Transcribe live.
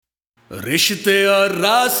रिश्ते और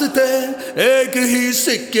रास्ते एक ही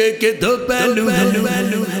सिक्के के दो पहलू हैं।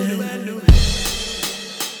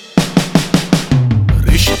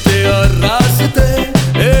 रिश्ते और रास्ते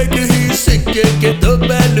एक ही सिक्के के दो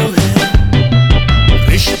पहलू हैं।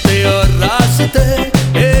 रिश्ते और रास्ते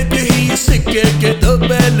एक ही सिक्के के दो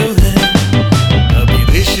पहलू हैं। कभी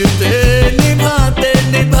रिश्ते निभाते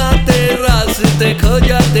निभाते रास्ते खो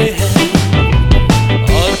जाते हैं,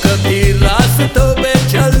 और कभी रास्तों पे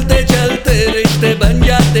चलते चलते रिश्ते बन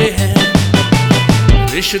जाते हैं।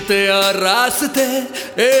 रिश्ते और रास्ते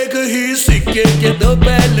एक ही सिक्के के दो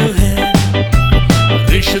पहलू हैं।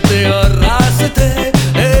 रिश्ते और रास्ते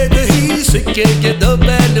एक ही सिक्के के दो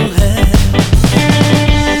पहलू हैं।